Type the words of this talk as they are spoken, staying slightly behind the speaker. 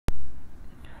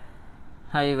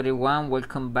Hi everyone,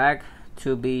 welcome back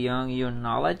to Beyond Your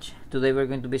Knowledge. Today we're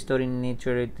going to be studying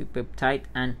natriuretic peptide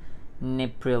and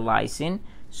neprilysin.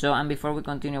 And before we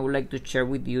continue, I would like to share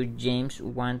with you James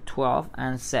 1:12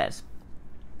 and says,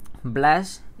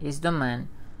 "Blessed is the man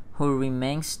who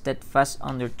remains steadfast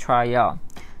under trial,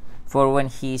 for when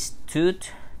he stood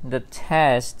the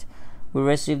test, will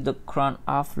receive the crown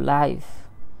of life,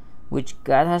 which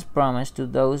God has promised to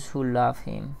those who love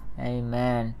him."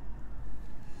 Amen.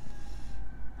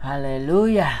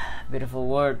 Hallelujah. Beautiful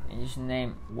word in His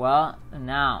name. Well,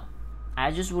 now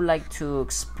I just would like to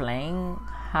explain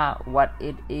what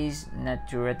it is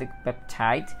natriuretic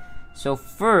peptide. So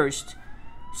first,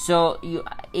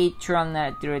 atrial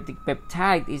natriuretic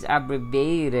peptide is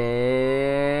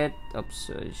abbreviated. Oops,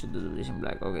 I should do this in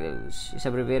black. Okay, it's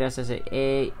abbreviated as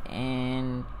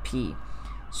ANP.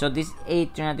 So this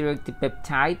atrial natriuretic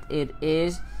peptide, it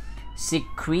is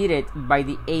secreted by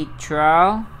the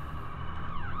atrial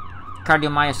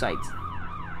cardiomyocytes.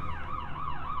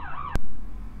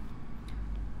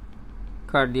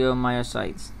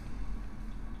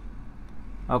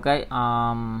 Okay.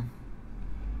 Now,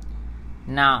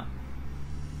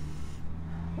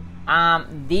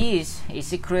 this is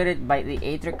secreted by the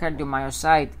atrial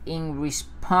cardiomyocyte in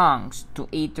response to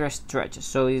atrial stretch.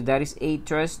 So if that is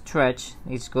atrial stretch,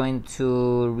 it's going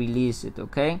to release it.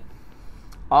 Okay.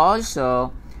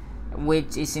 Also,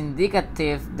 which is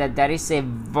indicative that there is a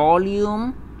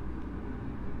volume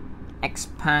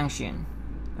expansion.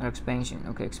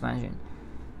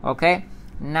 Okay.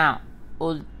 Now,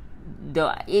 the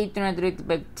atrial natriuretic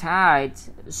peptide,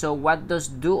 so what does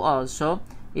do also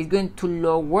is going to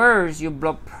lower your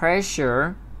blood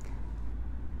pressure.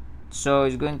 So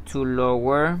it's going to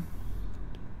lower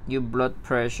your blood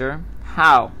pressure.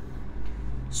 How?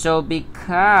 So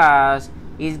because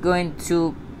it's going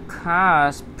to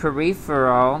cause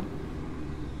peripheral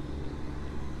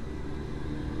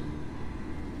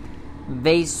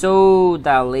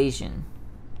vasodilation.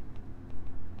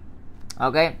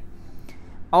 Okay.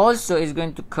 Also, it's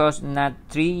going to cause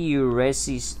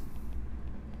natriuresis.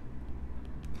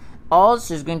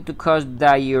 Also, it's going to cause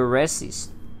diuresis.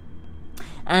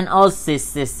 And also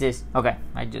this. Okay,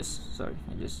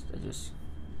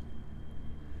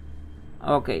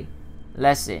 Okay,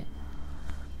 let's see.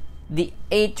 The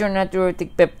atrial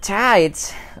natriuretic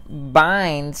peptides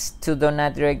binds to the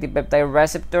natriuretic peptide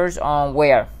receptors on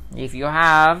where? If you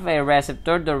have a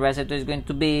receptor, the receptor is going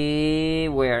to be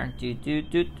where?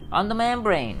 On the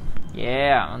membrane.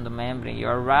 Yeah, on the membrane.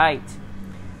 You're right.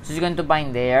 So it's going to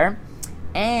bind there,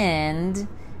 and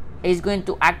it's going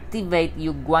to activate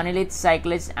your guanylate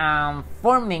cyclase and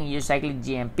forming your cyclic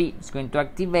GMP. It's going to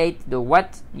activate the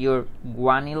what? Your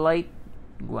guanylate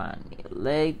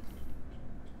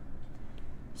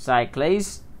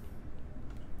cyclase,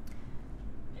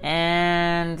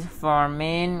 and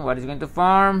forming, what is going to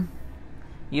form?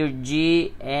 Your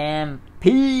GMP.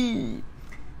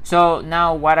 So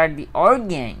now, what are the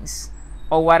organs,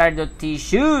 or what are the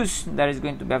tissues that is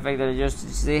going to be affected? Just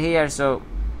see here. So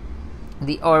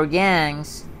the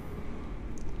organs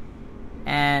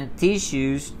and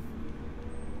tissues,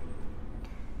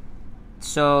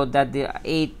 so that the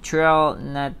atrial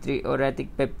natriuretic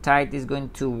peptide is going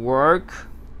to work.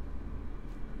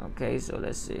 Okay, so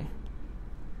let's see.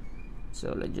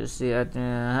 So let's just see that.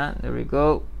 There we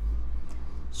go.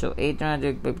 So atrial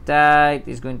natriuretic peptide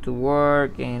is going to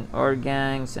work in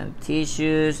organs and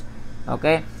tissues.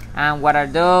 Okay, and what are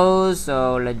those?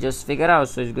 So let's just figure out.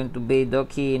 So it's going to be the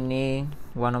kidney,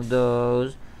 one of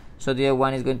those. So the other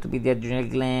one is going to be the adrenal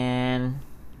gland.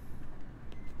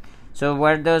 So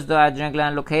where does the adrenal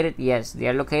gland located? Yes, they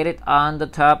are located on the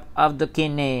top of the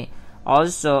kidney.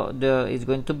 Also, it's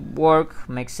going to work,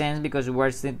 makes sense, because we're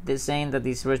saying that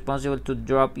it's responsible to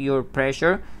drop your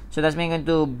pressure. So that's going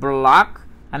to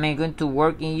going to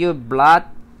work in your blood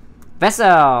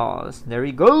vessels. There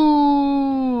we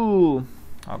go.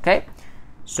 Okay,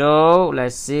 so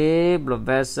let's see, blood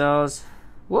vessels.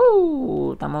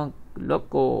 Woo, estamos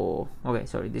loco. Okay,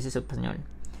 sorry, this is español.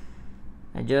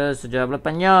 Yo hablo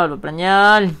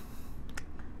español.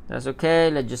 That's okay.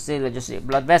 Let's just say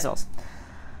blood vessels.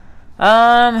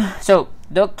 So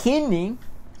the kidney,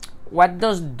 what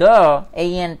does the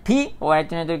ANP, or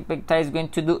atrial natriuretic peptide, is going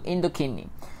to do in the kidney?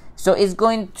 So it's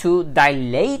going to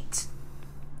dilate.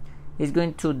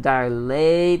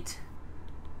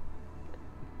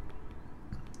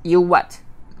 Your what?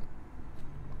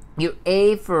 Your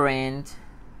afferent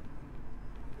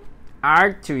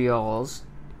arterioles.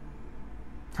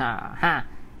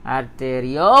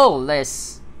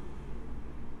 Arterioles.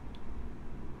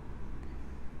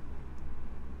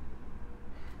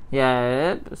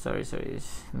 Yeah, sorry.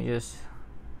 Let me just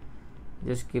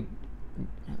Just keep.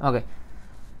 Okay,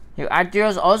 your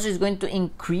arterioles also is going to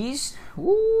increase.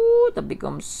 Ooh, that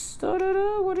becomes what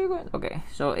are you going? Okay,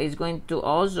 so it's going to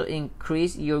also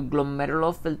increase your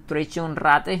glomerular filtration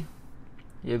rate,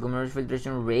 your glomerular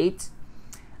filtration rate.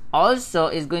 Also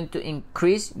is going to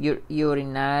increase your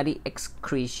urinary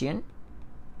excretion.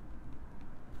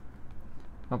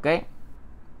 Okay,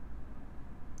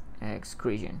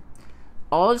 excretion.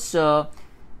 Also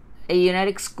a urinary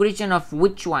excretion of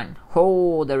which one?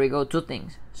 Oh, there we go, two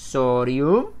things: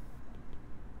 sodium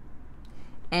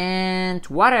and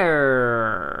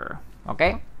water.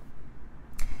 Okay.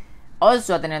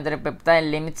 Also, Atrial Natriuretic Peptide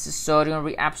limits sodium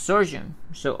reabsorption.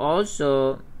 So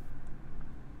also,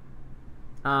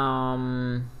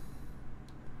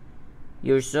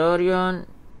 your sodium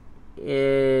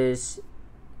is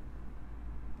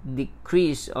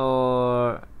decreased,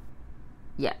 or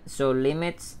yeah, so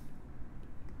limits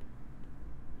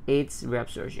its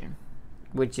reabsorption,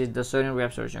 which is the sodium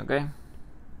reabsorption. Okay.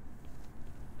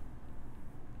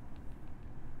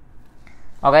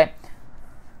 Okay.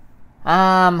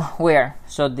 Where?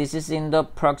 So this is in the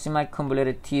proximal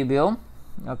convoluted tubule.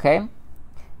 Okay.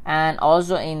 And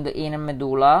also in the inner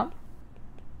medulla.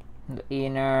 The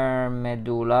inner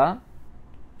medulla.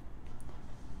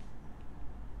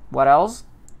 What else?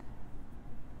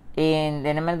 In the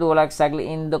inner medulla, exactly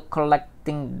in the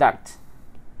collecting duct.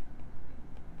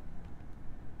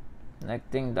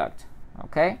 Collecting duct.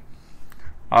 Okay.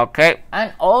 Okay,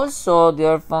 and also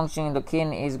their function in the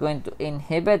kidney is going to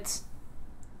inhibit.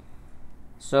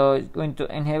 So it's going to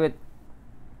inhibit.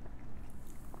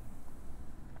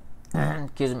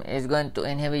 Excuse me. It's going to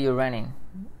inhibit your renin.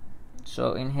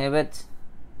 So inhibit.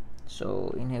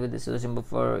 So inhibit the solution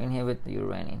before inhibit your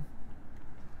renin.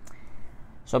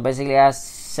 So basically, it has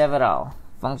several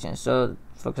functions. So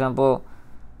for example,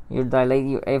 you dilate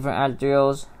your afferent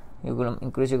arterioles. You will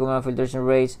increase your glomerular filtration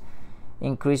rates.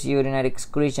 Increase urinary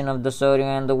excretion of the sodium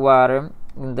and the water,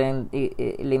 and then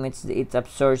it limits its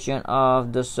absorption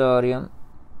of the sodium,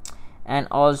 and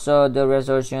also the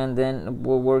resorption then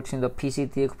works in the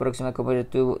PCT, proximal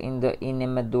convoluted tube, in the inner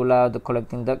medulla of the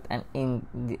collecting duct, and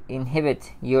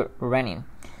inhibit your renin.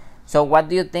 So what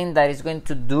do you think that is going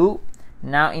to do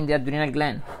now in the adrenal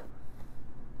gland?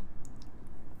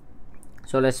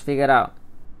 So let's figure out.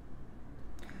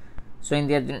 So in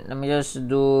the let me just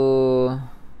do.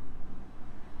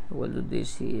 We'll do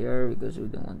this here because we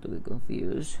don't want to be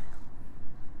confused.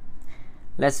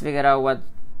 Let's figure out what.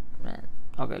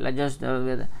 Okay, let's just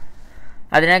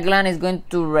adrenal gland is going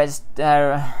to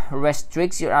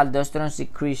restricts your aldosterone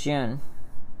secretion.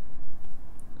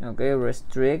 Okay,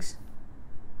 restricts.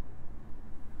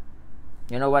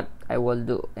 You know what? I will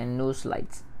do a new slide.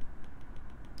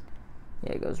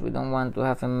 Yeah, because we don't want to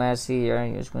have a mess here.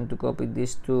 I'm just going to copy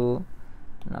these two.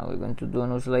 Now we're going to do a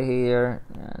new slide here,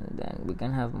 and then we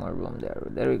can have more room there.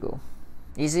 There we go.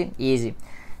 Easy, easy.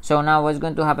 So now what's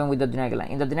going to happen with the adrenal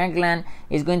gland? In the adrenal gland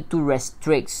is going to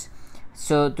restrict.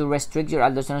 So to restrict your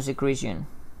aldosterone secretion.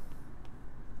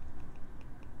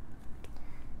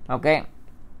 Okay.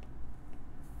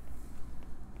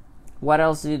 What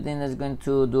else do you think that's going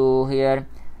to do here?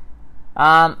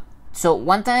 So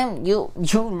one time you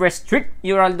restrict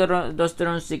your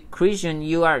aldosterone secretion,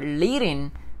 you are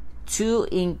leading to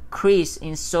increase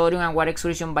in sodium and water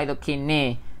excretion by the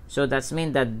kidney. So that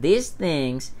means that these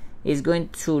things is going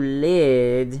to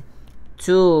lead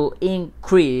to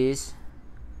increase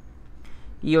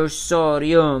your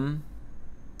sodium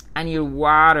and your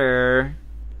water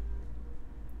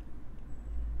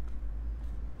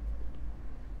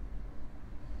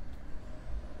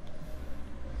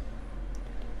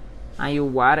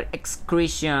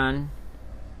excretion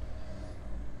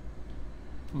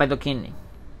by the kidney.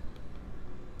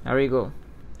 There we go.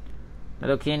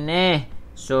 The kidney.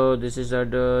 So this is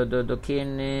the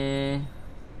kidney.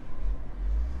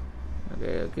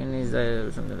 Okay, the kidney is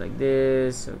something like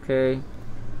this. Okay,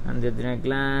 and the adrenal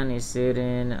gland is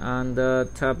sitting on the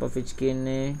top of each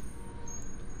kidney.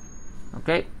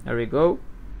 Okay, there we go.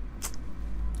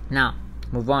 Now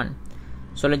move on.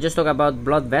 So let's just talk about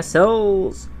blood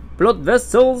vessels. Blood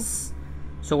vessels.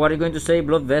 So what are you going to say?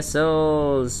 Blood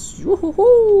vessels.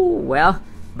 Woohoo! Well,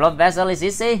 blood vessel is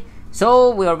easy.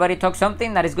 So we already talked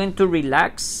something that is going to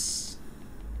relax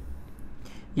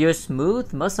your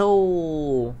smooth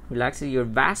muscle, relaxes your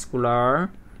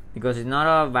vascular, because it's not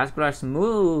a vascular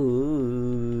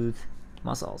smooth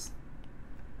muscles.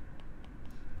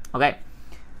 Okay.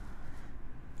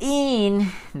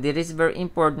 That is very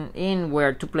important. In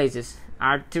where? Two places: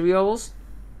 arterioles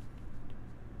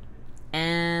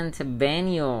and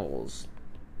venules.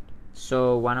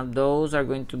 So one of those are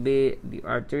going to be, the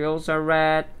arterioles are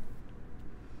red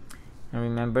And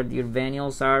remember, your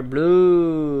venules are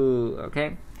blue.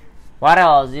 Okay. What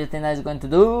else do you think that is going to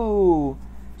do?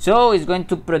 So it's going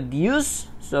to produce.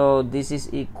 So this is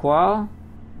equal.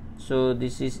 So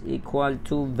this is equal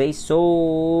to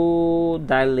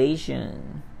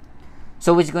vasodilation.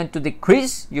 So it's going to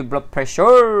decrease your blood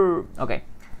pressure. Okay.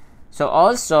 So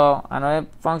also another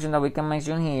function that we can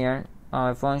mention here,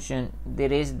 function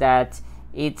that is that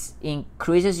it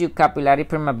increases your capillary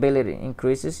permeability.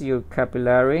 Increases your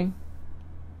capillary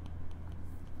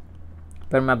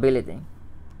permeability.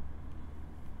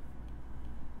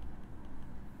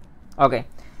 Okay.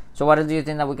 So what do you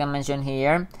think that we can mention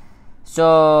here?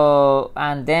 So,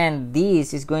 and then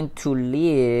this is going to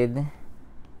lead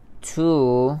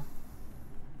to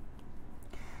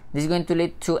to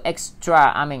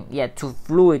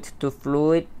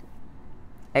fluid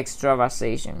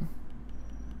extravasation.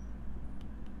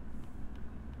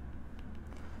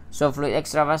 So fluid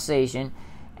extravasation,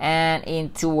 and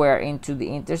into where? Into the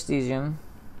interstitium.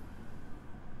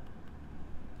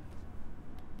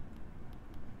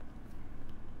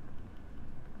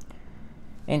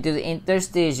 Into the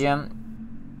interstitium,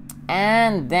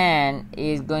 and then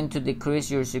it's going to decrease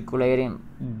your circulating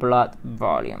blood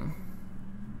volume.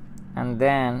 And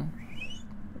then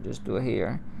just do it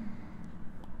here.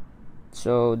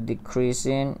 So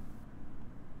decreasing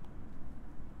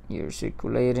your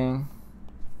circulating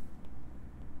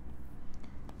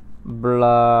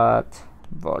blood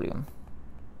volume.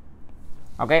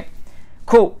 Okay,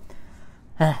 cool.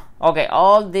 Okay,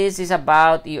 all this is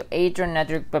about your atrial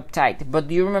natriuretic peptide. But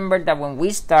do you remember that when we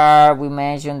start, we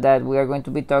mentioned that we are going to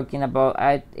be talking about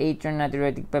atrial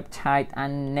natriuretic peptide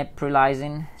and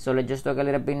neprilysin. So let's just talk a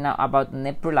little bit now about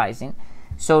neprilysin.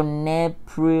 So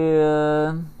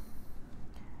neprilysin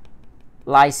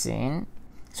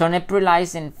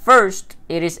first,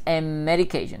 it is a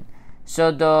medication.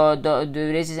 So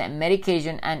this is a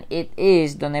medication, and the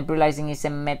neprilysin is a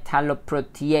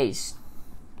metalloprotease.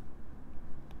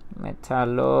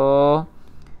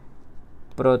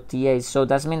 So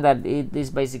that means that it is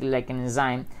basically like an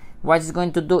enzyme. What it's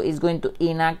going to do is going to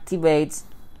inactivate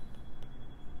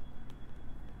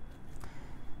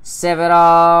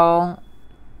several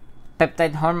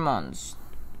peptide hormones.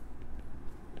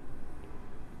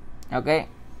 Okay,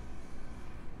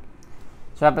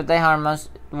 so peptide hormones,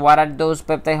 what are those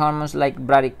peptide hormones? Like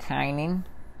bradykinin,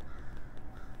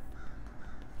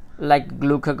 like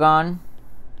glucagon.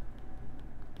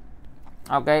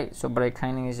 Okay, so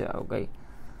bradykinin is okay.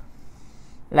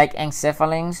 Like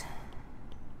enkephalins.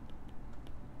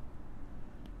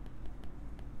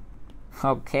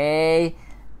 Okay,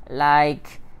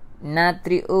 like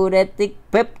natriuretic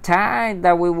peptide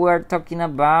that we were talking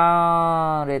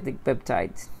about. Natriuretic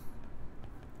peptide.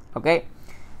 Okay,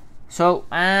 so,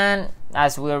 and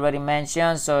as we already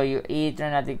mentioned, so you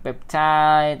atrial natriuretic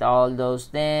peptide, all those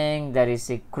things that is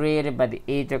secreted by the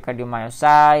atrial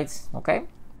cardiomyocytes. Okay.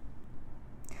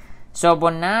 So,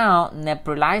 but now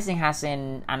neprilysin has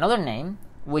another name,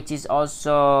 which is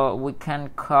also, we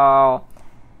can call,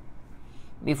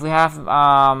 if we have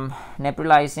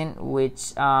neprilysin,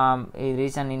 which it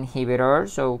is an inhibitor,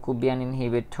 so it could be an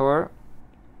inhibitor,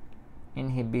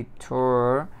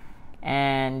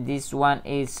 and this one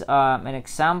is an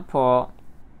example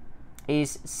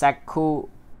is sacubitril.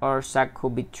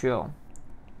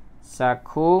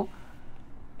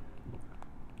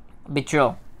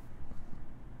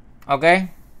 Okay,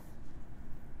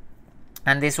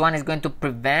 and this one is going to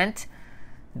prevent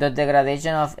the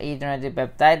degradation of atrial natriuretic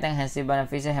peptide and hence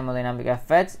beneficial hemodynamic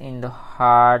effects in the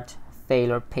heart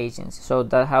failure patients. So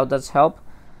that how does help?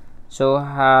 So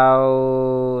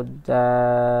how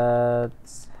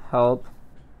does help?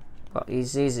 Well,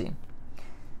 it's easy.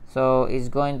 So it's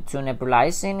going to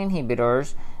neprilysin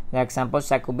inhibitors. The example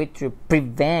sacubitril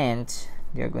prevent.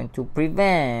 They are going to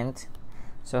prevent.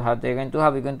 So how they're going to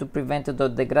have? We're going to prevent the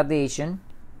degradation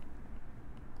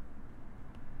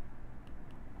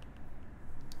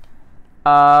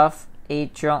of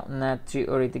atrial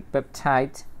natriuretic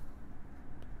peptide.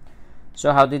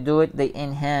 So how they do it? They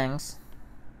enhance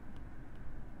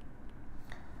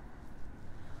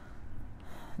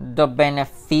the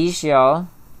beneficial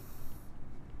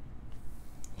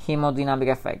hemodynamic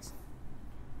effects.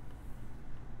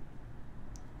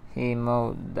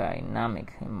 Hemodynamic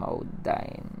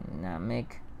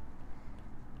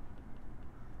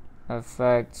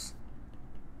effects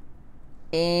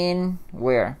in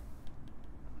where?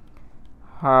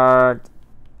 Heart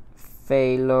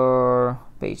failure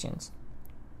patients.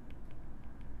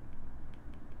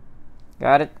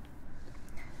 Got it?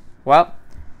 Well,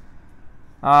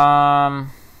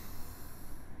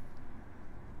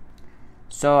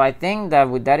 So I think that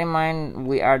with that in mind,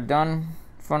 we are done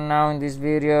for now in this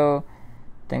video.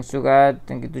 Thanks to God,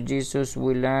 thank you to Jesus.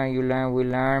 We learn, you learn, we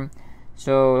learn.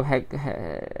 So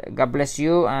God bless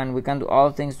you, and we can do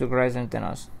all things through Christ who strengthens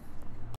us.